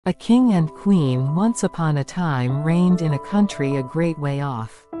A king and queen once upon a time reigned in a country a great way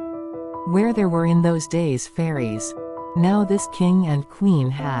off, where there were in those days fairies. Now this king and queen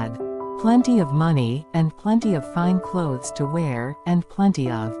had plenty of money, and plenty of fine clothes to wear, and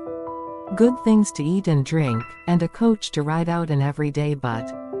plenty of good things to eat and drink, and a coach to ride out in every day. But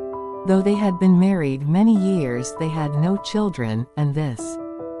though they had been married many years, they had no children, and this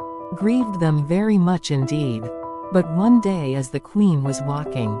grieved them very much indeed. But one day, as the queen was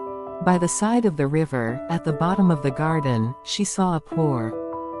walking by the side of the river, at the bottom of the garden, she saw a poor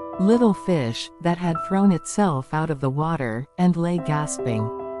little fish that had thrown itself out of the water, and lay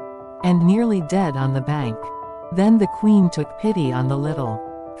gasping and nearly dead on the bank. Then the queen took pity on the little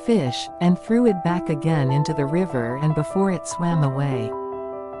fish, and threw it back again into the river, and before it swam away,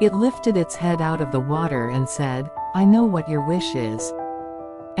 it lifted its head out of the water and said, "I know what your wish is,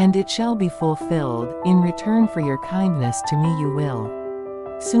 and it shall be fulfilled. In return for your kindness to me you will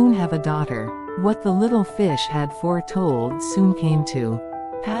soon have a daughter." What the little fish had foretold soon came to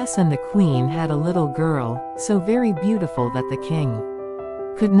pass, and the queen had a little girl, so very beautiful that the king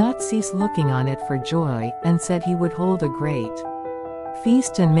could not cease looking on it for joy, and said he would hold a great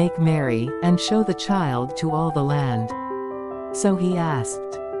feast and make merry, and show the child to all the land. So he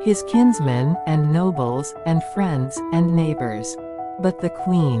asked his kinsmen, and nobles, and friends, and neighbors. But the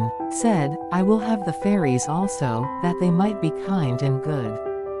queen said, "I will have the fairies also, that they might be kind and good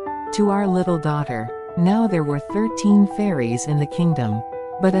to our little daughter." Now there were 13 fairies in the kingdom,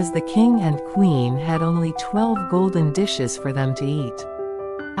 but as the king and queen had only 12 golden dishes for them to eat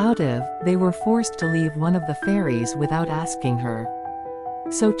out of, they were forced to leave one of the fairies without asking her.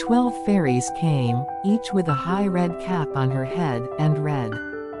 So 12 fairies came, each with a high red cap on her head, and red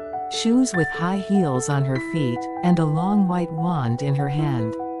shoes with high heels on her feet, and a long white wand in her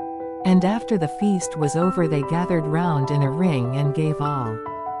hand. And after the feast was over, they gathered round in a ring and gave all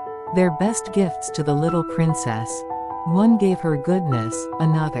their best gifts to the little princess. One gave her goodness,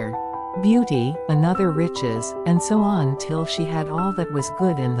 another beauty, another riches, and so on till she had all that was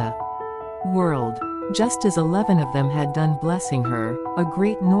good in the world. Just as 11 of them had done blessing her, a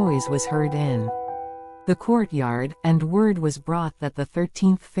great noise was heard in the courtyard, and word was brought that the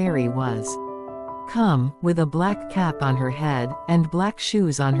 13th fairy was come, with a black cap on her head, and black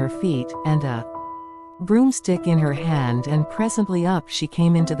shoes on her feet, and a broomstick in her hand, and presently up she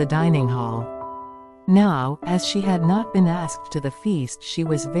came into the dining hall. Now, as she had not been asked to the feast, she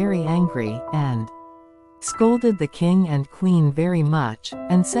was very angry, and scolded the king and queen very much,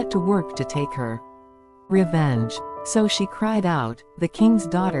 and set to work to take her revenge. So she cried out, "The king's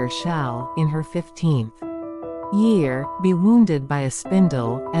daughter shall, in her 15th year, be wounded by a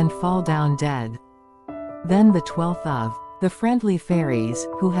spindle, and fall down dead." Then the 12th of the friendly fairies,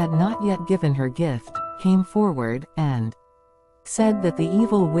 who had not yet given her gift, came forward, and said that the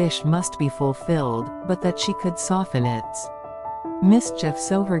evil wish must be fulfilled, but that she could soften its mischief.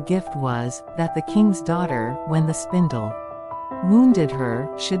 So her gift was, that the king's daughter, when the spindle wounded her,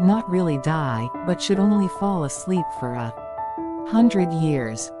 should not really die, but should only fall asleep for 100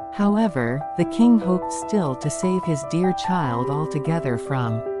 years. However, the king hoped still to save his dear child altogether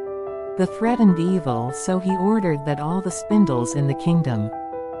from the threatened evil, so he ordered that all the spindles in the kingdom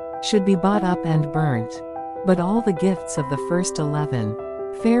should be bought up and burnt. But all the gifts of the first 11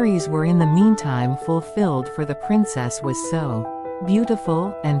 fairies were in the meantime fulfilled, for the princess was so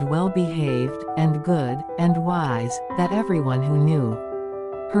beautiful, and well-behaved, and good, and wise, that everyone who knew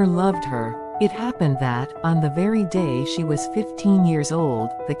her loved her. It happened that, on the very day she was 15 years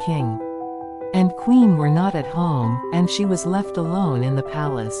old, the king and queen were not at home, and she was left alone in the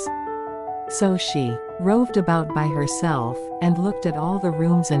palace. So she roved about by herself, and looked at all the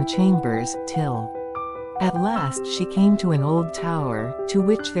rooms and chambers, till at last she came to an old tower, to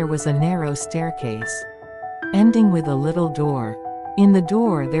which there was a narrow staircase, ending with a little door. In the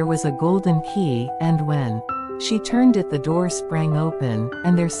door there was a golden key, and when she turned it, the door sprang open,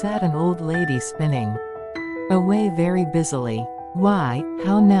 and there sat an old lady spinning away very busily. "Why,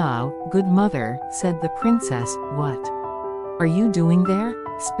 how now, good mother," said the princess, "what are you doing there?"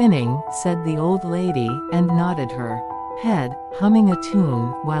 "Spinning," said the old lady, and nodded her head, humming a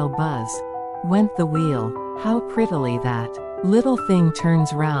tune, while buzz went the wheel. "How prettily that little thing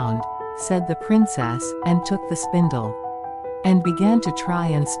turns round," said the princess, and took the spindle and began to try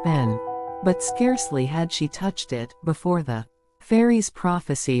and spin. But scarcely had she touched it, before the fairy's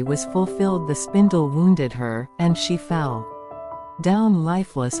prophecy was fulfilled. The spindle wounded her, and she fell down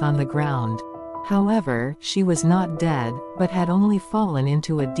lifeless on the ground. However, she was not dead, but had only fallen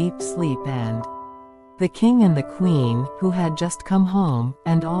into a deep sleep, and the king and the queen, who had just come home,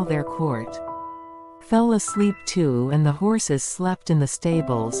 and all their court, fell asleep too, and the horses slept in the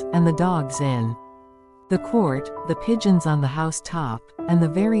stables, and the dogs in the court, the pigeons on the housetop, and the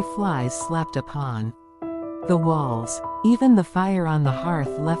very flies slept upon the walls. Even the fire on the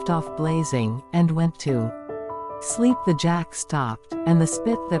hearth left off blazing, and went to sleep. The jack stopped, and the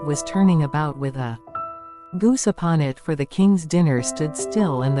spit that was turning about with a goose upon it for the king's dinner stood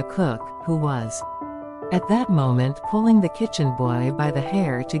still, and the cook, who was at that moment pulling the kitchen boy by the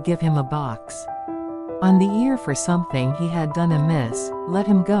hair to give him a box on the ear for something he had done amiss, let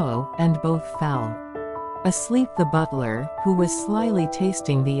him go, and both fell asleep. The butler, who was slyly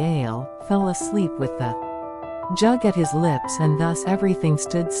tasting the ale, fell asleep with the jug at his lips, and thus everything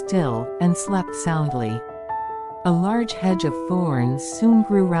stood still, and slept soundly. A large hedge of thorns soon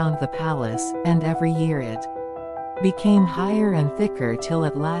grew round the palace, and every year it became higher and thicker, till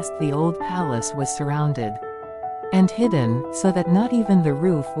at last the old palace was surrounded and hidden, so that not even the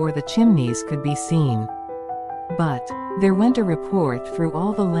roof or the chimneys could be seen. But there went a report through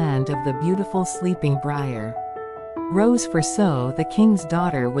all the land of the beautiful sleeping Briar Rose, for so the king's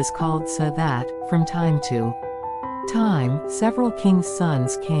daughter was called, so that, from time to time, several king's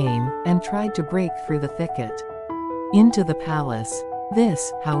sons came, and tried to break through the thicket into the palace.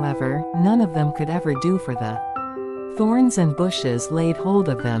 This, however, none of them could ever do, for the thorns and bushes laid hold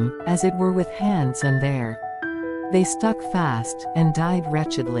of them, as it were with hands, and there they stuck fast, and died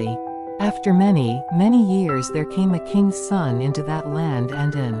wretchedly. After many, many years there came a king's son into that land,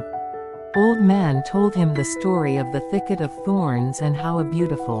 and an old man told him the story of the thicket of thorns, and how a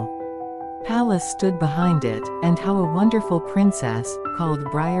beautiful palace stood behind it, and how a wonderful princess, called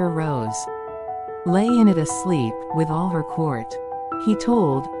Briar Rose, lay in it asleep, with all her court. He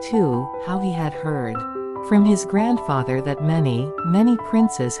told, too, how he had heard from his grandfather that many, many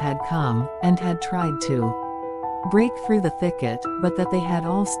princes had come, and had tried to break through the thicket, but that they had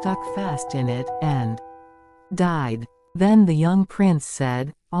all stuck fast in it, and died. Then the young prince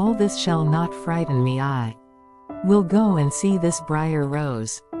said, "All this shall not frighten me. I will go and see this Briar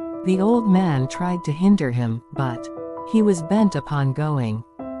Rose." The old man tried to hinder him, but he was bent upon going.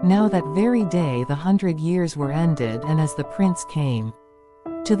 Now that very day the 100 years were ended, and as the prince came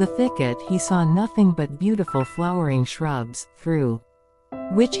to the thicket, he saw nothing but beautiful flowering shrubs, through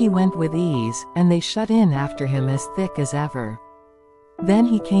which he went with ease, and they shut in after him as thick as ever. Then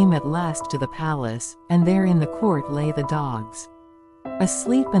he came at last to the palace, and there in the court lay the dogs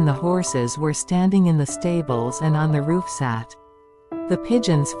asleep, and the horses were standing in the stables, and on the roof sat the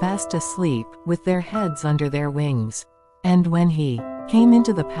pigeons fast asleep, with their heads under their wings. And when he came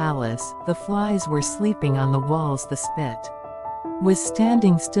into the palace, the flies were sleeping on the walls, the spit was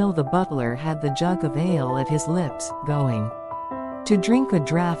standing still, the butler had the jug of ale at his lips, going to drink a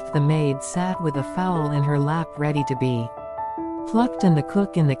draught, the maid sat with a fowl in her lap ready to be plucked, and the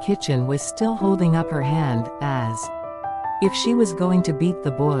cook in the kitchen was still holding up her hand, as if she was going to beat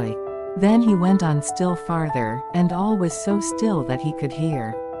the boy. Then he went on still farther, and all was so still that he could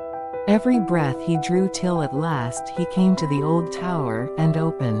hear every breath he drew, till at last he came to the old tower, and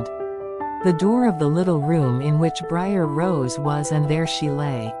opened the door of the little room in which Briar Rose was, and there she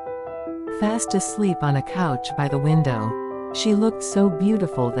lay, fast asleep on a couch by the window. She looked so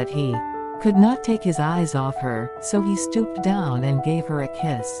beautiful that he could not take his eyes off her, so he stooped down and gave her a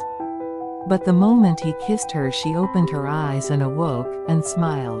kiss. But the moment he kissed her, she opened her eyes and awoke, and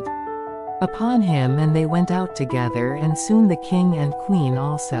smiled upon him, and they went out together, and soon the king and queen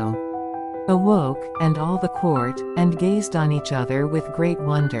also awoke, and all the court, and gazed on each other with great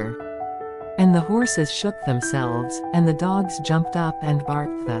wonder. And the horses shook themselves, and the dogs jumped up and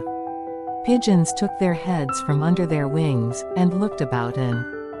barked. The pigeons took their heads from under their wings, and looked about, and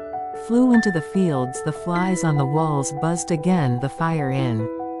flew into the fields. The flies on the walls buzzed again, the fire in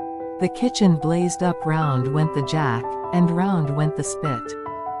the kitchen blazed up, round went the jack, and round went the spit.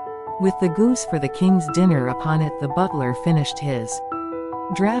 With the goose for the king's dinner upon it, the butler finished his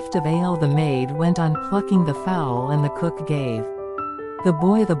draught of ale, the maid went on plucking the fowl, and the cook gave the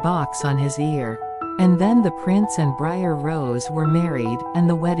boy the box on his ear. And then the prince and Briar Rose were married, and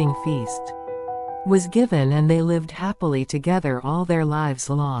the wedding feast was given, and they lived happily together all their lives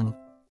long.